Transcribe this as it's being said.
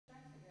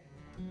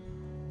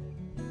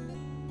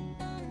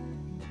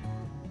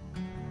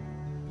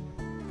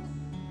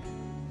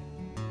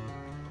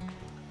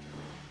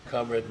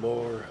Comrade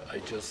Moore, I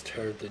just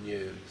heard the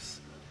news.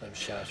 I'm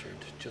shattered,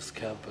 just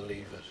can't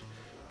believe it.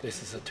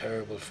 This is a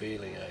terrible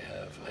feeling I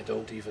have. I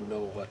don't even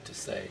know what to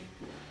say.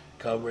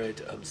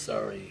 Comrade, I'm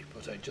sorry,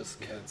 but I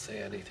just can't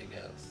say anything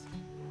else.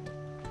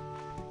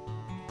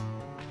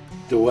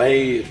 The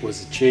way it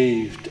was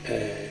achieved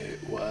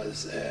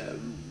was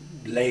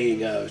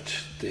laying out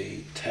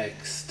the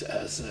text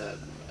as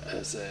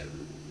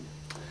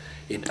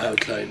in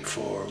outline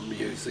form,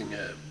 using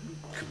a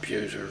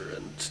computer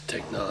and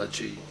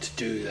technology to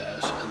do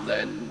that, and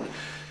then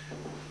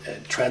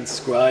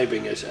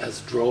transcribing it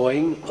as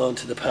drawing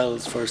onto the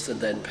panels first,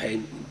 and then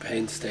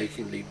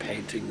painstakingly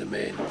painting them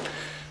in.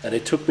 And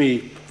it took me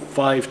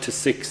 5 to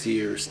 6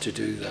 years to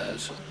do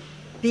that.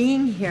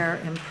 Being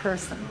here in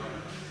person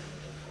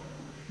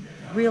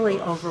really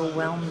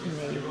overwhelmed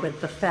me with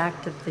the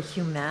fact of the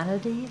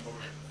humanity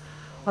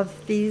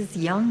of these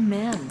young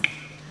men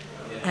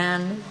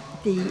and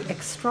the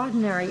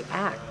extraordinary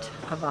act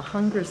of a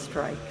hunger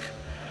strike,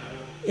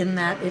 in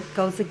that it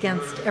goes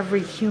against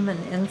every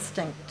human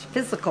instinct,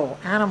 physical,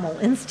 animal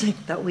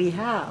instinct that we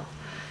have.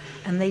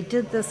 And they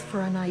did this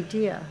for an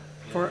idea,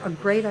 for a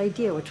great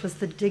idea, which was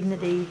the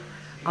dignity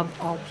of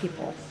all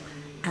people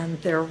and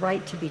their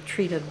right to be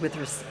treated with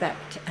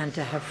respect and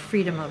to have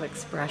freedom of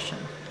expression.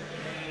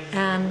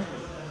 And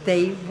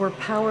they were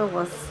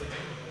powerless,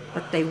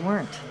 but they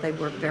weren't. They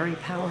were very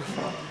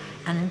powerful.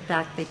 And in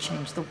fact, they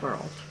changed the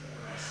world.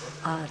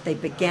 They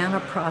began a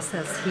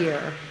process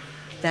here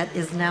that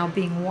is now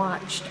being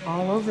watched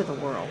all over the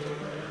world.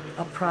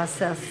 A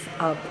process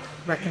of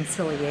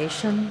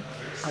reconciliation,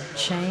 of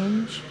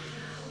change,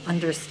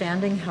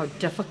 understanding how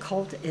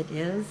difficult it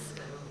is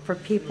for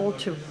people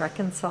to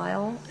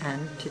reconcile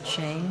and to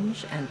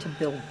change and to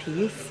build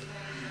peace.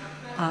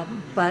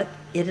 But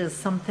it is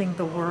something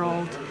the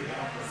world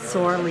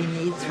sorely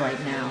needs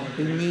right now.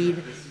 We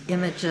need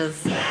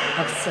images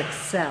of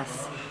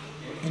success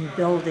in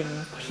building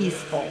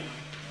peaceful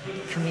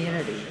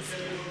communities.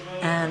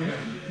 And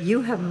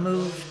you have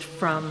moved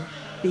from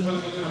being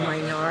a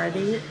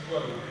minority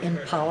in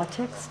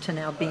politics to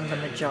now being the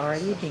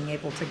majority, being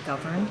able to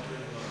govern.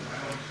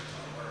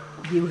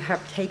 You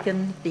have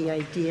taken the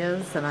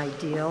ideas and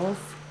ideals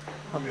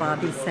of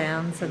Bobby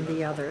Sands and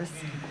the others,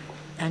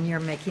 and you're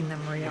making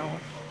them real.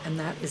 And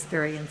that is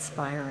very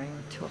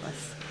inspiring to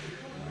us.